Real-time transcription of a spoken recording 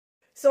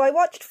So I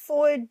watched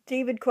 4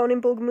 David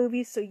Cronenberg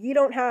movies, so you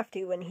don't have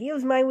to, and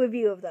here's my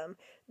review of them.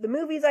 The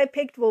movies I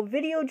picked were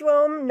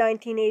Videodrome,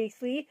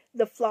 1983,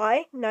 The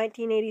Fly,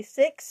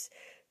 1986,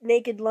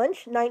 Naked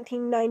Lunch,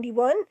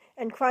 1991,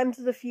 and Crimes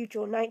of the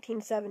Future,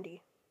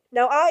 1970.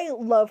 Now, I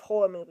love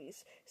horror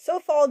movies. So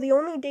far, the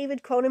only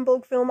David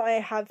Cronenberg film I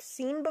have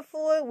seen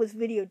before was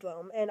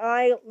Videodrome, and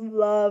I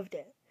loved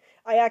it.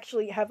 I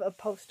actually have a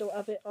poster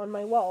of it on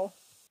my wall,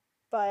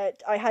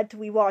 but I had to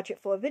rewatch it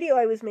for a video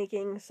I was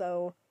making,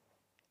 so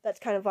that's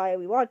kind of why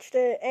we watched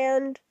it,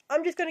 and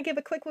I'm just going to give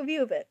a quick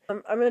review of it.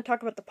 I'm going to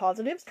talk about the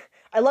positives.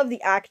 I love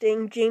the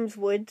acting. James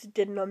Woods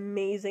did an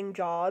amazing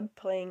job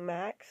playing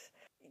Max.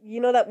 You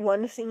know that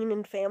one scene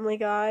in Family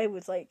Guy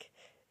was like,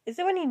 is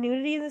there any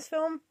nudity in this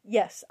film?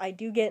 Yes, I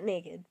do get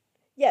naked.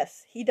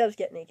 Yes, he does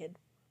get naked.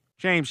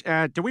 James,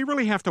 do we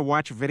really have to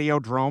watch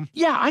Videodrome?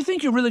 Yeah, I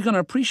think you're really going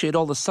to appreciate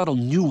all the subtle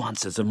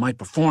nuances of my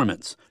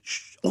performance.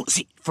 Shh. Oh,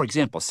 see, for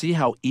example, see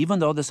how even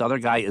though this other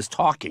guy is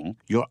talking,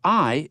 your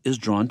eye is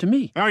drawn to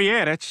me. Oh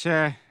yeah, that's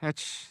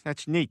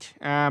neat.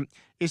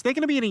 Is there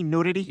going to be any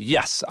nudity?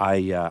 Yes,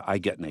 I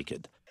get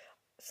naked.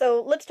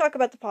 So let's talk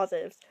about the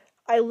positives.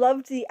 I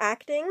loved the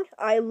acting.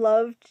 I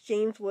loved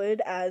James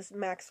Wood as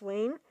Max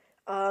Wayne.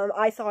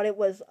 I thought it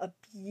was a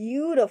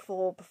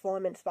beautiful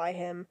performance by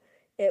him.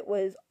 It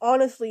was,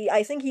 honestly,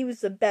 I think he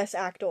was the best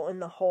actor in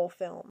the whole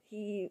film.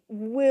 He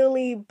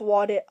really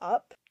brought it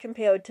up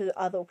compared to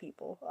other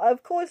people.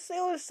 Of course,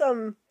 there was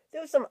some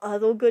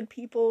other good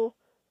people,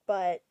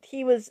 but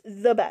he was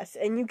the best,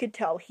 and you could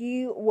tell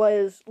he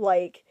was,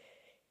 like,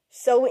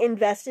 so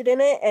invested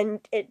in it,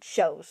 and it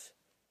shows.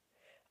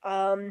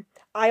 I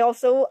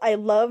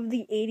love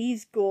the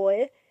 80s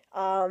gore.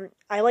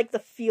 I like the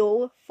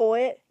feel for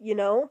it, you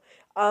know?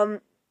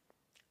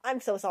 I'm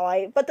so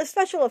sorry, but the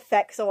special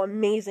effects are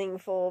amazing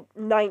for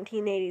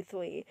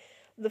 1983.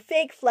 The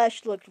fake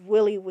flesh looked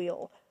really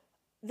real.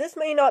 This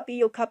may not be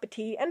your cup of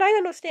tea, and I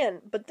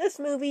understand, but this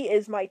movie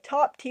is my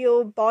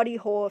top-tier body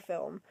horror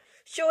film.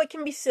 Sure, it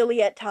can be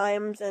silly at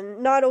times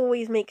and not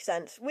always make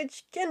sense,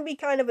 which can be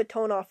kind of a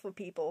turn-off for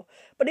people,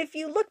 but if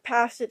you look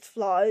past its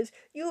flaws,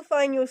 you'll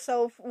find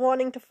yourself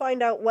wanting to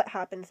find out what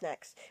happens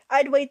next.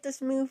 I'd rate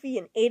this movie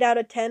an 8 out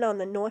of 10 on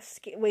the North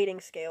rating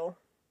scale.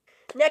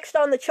 Next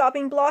on the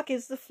chopping block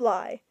is The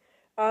Fly.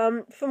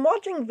 From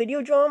watching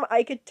Videodrome,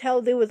 I could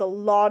tell there was a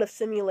lot of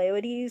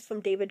similarities from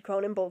David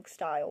Cronenberg's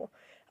style.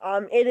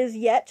 It is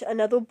yet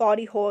another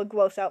body horror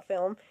gross-out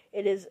film.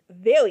 It is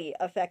very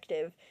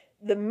effective.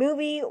 The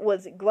movie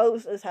was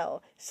gross as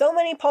hell. So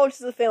many parts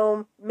of the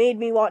film made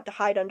me want to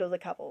hide under the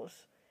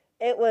covers.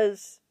 It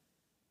was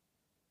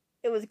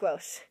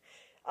gross.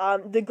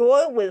 The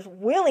gore was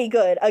really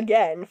good,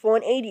 again, for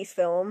an 80s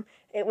film.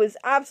 It was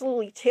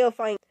absolutely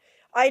terrifying.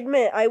 I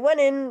admit, I went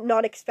in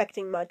not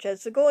expecting much,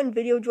 as the gore in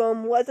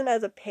Videodrome wasn't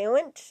as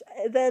apparent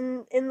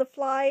than in The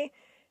Fly,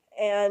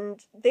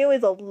 and there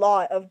was a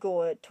lot of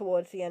gore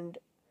towards the end.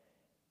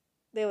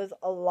 There was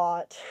a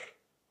lot.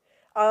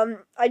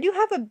 I do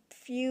have a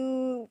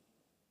few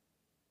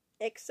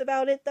icks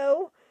about it,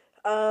 though.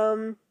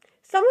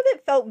 Some of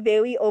it felt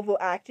very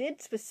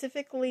overacted,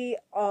 specifically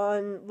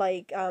on,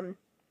 like, I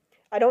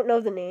don't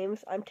know the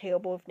names. I'm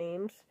terrible with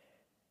names.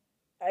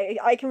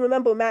 I can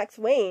remember Max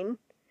Wayne,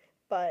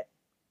 but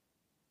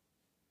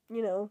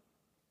you know,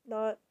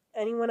 not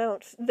anyone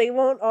else.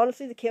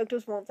 Honestly, the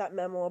characters weren't that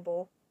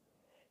memorable.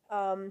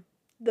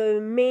 The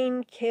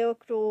main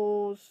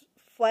character's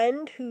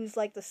friend, who's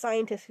like the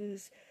scientist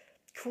who's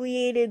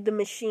created the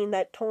machine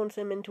that turns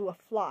him into a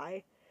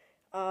fly,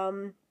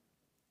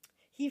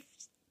 he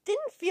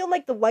didn't feel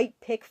like the right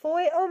pick for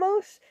it,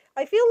 almost.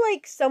 I feel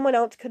like someone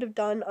else could have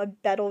done a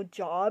better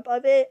job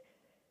of it,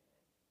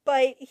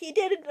 but he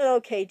did an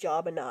okay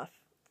job enough.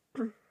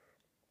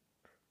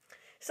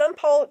 Some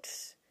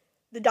parts,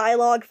 the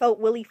dialogue felt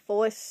really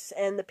forced,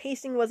 and the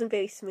pacing wasn't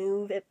very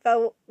smooth. It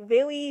felt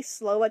very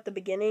slow at the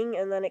beginning,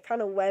 and then it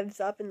kind of revs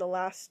up in the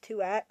last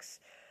 2 acts.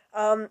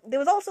 There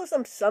was also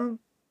some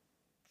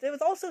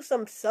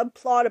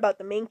subplot about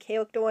the main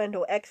character and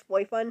her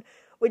ex-boyfriend,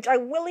 which I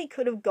really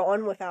could have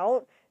gone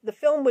without. The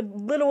film would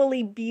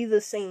literally be the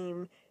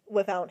same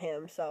without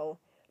him, so.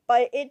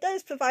 But it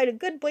does provide a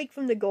good break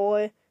from the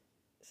gore,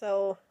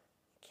 so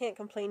can't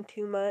complain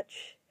too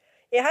much.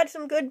 It had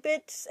some good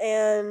bits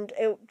and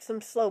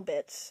some slow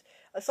bits.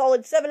 A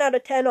solid 7 out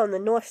of 10 on the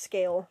North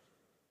scale.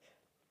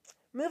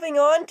 Moving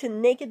on to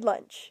Naked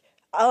Lunch.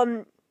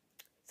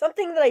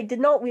 Something that I did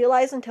not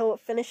realize until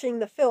finishing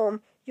the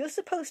film, you're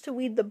supposed to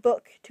read the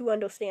book to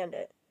understand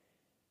it.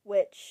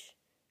 Which,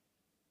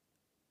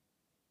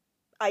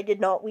 I did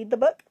not read the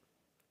book.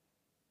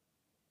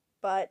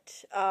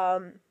 But,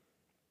 not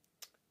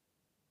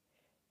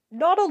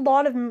a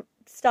lot of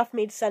stuff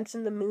made sense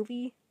in the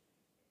movie.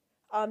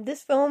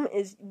 This film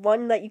is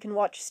one that you can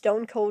watch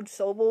stone cold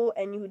sober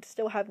and you would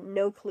still have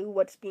no clue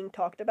what's being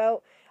talked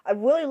about. I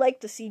really liked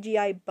the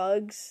CGI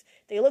bugs.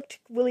 They looked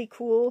really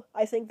cool.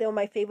 I think they were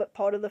my favorite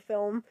part of the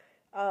film.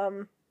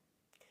 I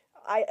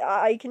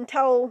can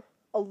tell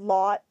a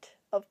lot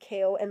of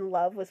care and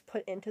love was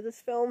put into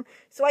this film,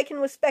 so I can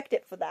respect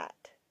it for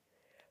that.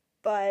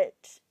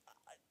 but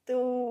there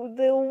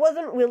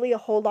wasn't really a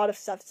whole lot of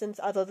substance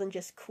other than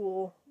just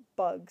cool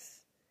bugs.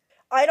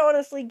 I'd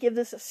honestly give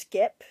this a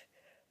skip,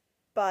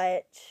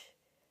 but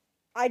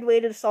I'd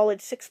rate it a solid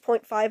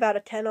 6.5 out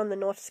of 10 on the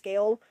North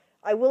scale.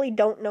 I really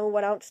don't know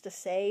what else to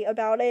say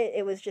about it.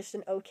 It was just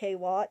an okay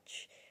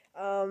watch.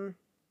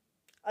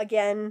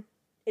 Again,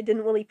 it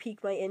didn't really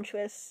pique my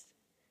interest.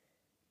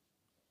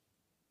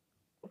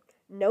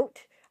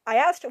 Note, I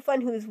asked a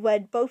friend who's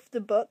read both the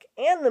book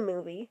and the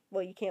movie.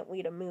 Well, you can't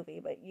read a movie,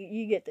 but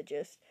you get the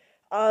gist.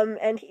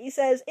 And he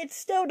says it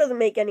still doesn't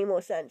make any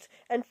more sense,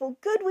 and for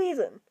good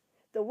reason.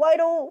 The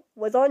writer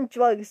was on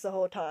drugs the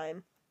whole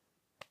time.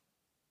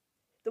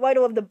 The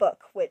writer of the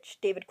book, which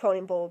David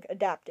Cronenberg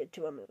adapted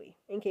to a movie,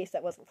 in case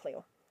that wasn't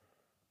clear.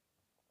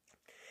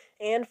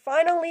 And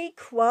finally,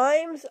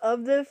 Crimes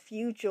of the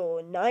Future,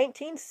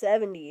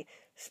 1970.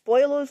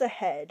 Spoilers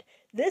ahead.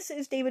 This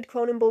is David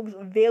Cronenberg's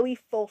very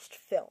first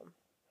film.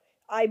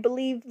 I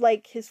believe,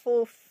 like, his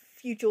full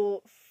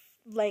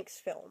feature-length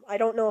film. I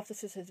don't know if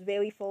this is his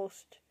very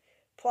first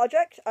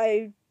project.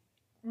 I'm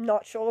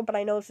not sure, but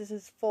I know this is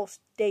his first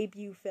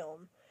debut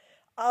film.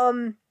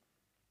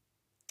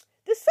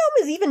 This film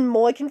is even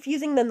more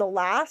confusing than the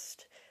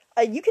last.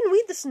 You can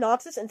read the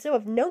synopsis and still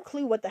have no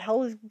clue what the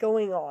hell is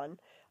going on.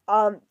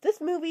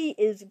 This movie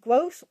is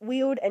gross,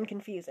 weird, and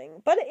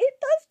confusing, but it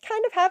does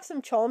kind of have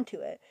some charm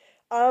to it.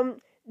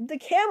 The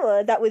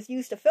camera that was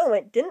used to film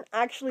it didn't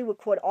actually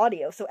record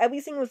audio, so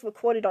everything was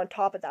recorded on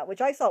top of that, which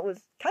I thought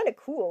was kind of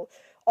cool.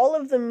 All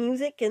of the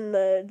music and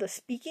the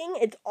speaking,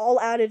 it's all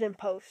added in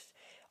post.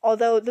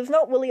 Although there's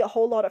not really a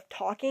whole lot of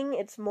talking,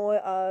 it's more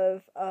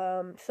of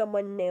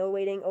someone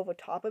narrating over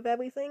top of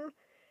everything.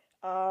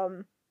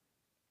 The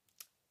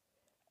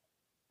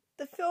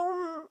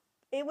film,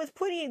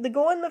 the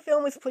gore in the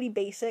film was pretty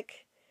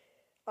basic.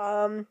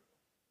 It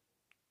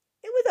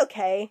was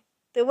okay.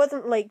 There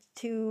wasn't, like,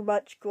 too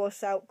much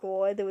gross out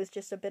gore. There was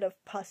just a bit of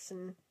pus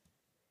and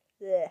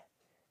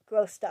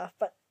gross stuff,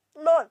 but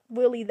not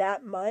really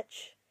that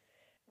much.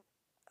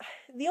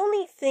 The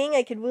only thing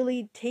I could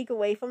really take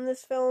away from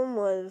this film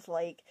was,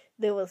 like,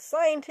 there were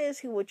scientists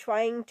who were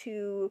trying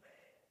to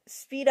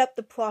speed up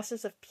the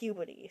process of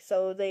puberty.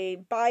 So they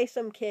buy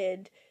some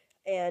kid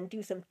and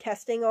do some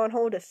testing on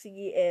her to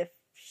see if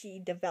she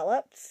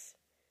develops.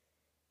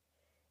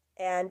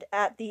 And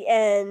at the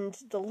end,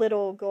 the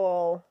little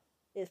girl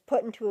is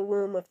put into a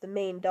room with the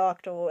main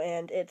doctor,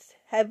 and it's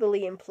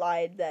heavily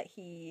implied that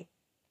he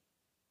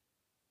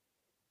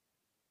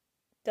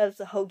does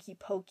the hokey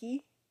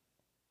pokey.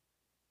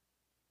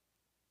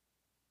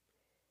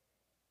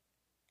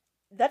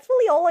 That's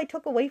really all I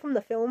took away from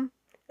the film,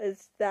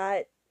 is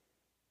that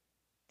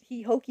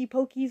he hokey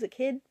pokeys a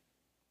kid.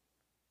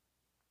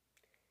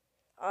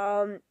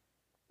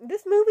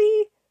 This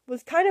movie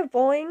was kind of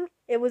boring.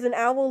 It was an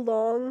hour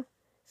long,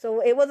 so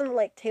it wasn't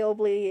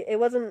terribly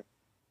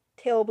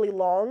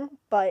long,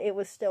 but it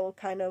was still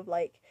kind of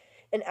like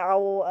an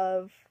hour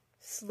of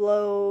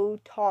slow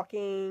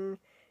talking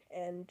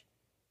and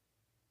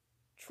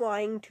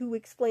trying to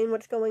explain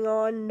what's going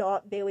on,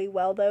 not very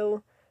well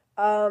though.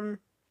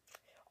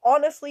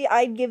 Honestly,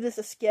 I'd give this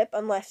a skip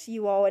unless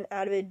you are an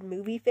avid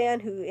movie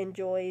fan who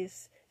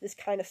enjoys this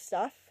kind of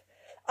stuff.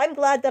 I'm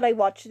glad that I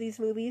watched these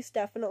movies,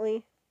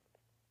 definitely.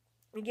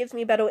 It gives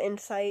me better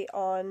insight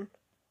on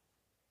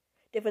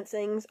different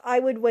things. I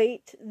would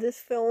rate this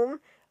film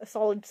a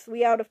solid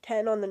 3 out of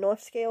 10 on the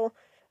North scale.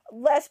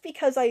 Less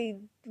because I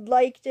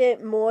liked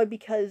it, more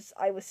because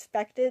I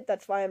respect it.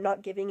 That's why I'm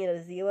not giving it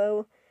a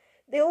 0.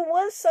 There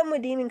was some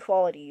redeeming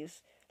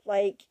qualities.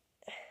 Like,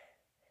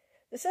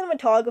 the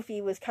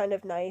cinematography was kind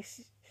of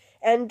nice.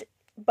 And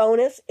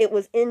bonus, it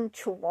was in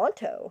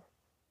Toronto.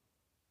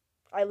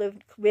 I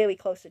lived very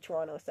close to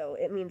Toronto, so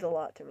it means a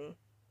lot to me.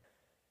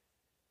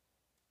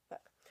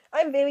 But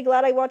I'm very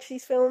glad I watched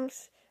these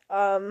films.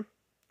 It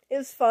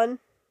was fun.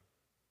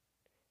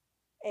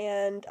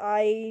 And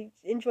I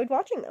enjoyed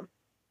watching them.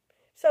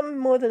 Some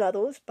more than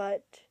others,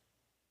 but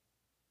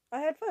I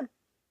had fun.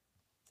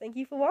 Thank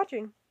you for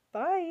watching.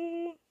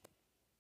 Bye!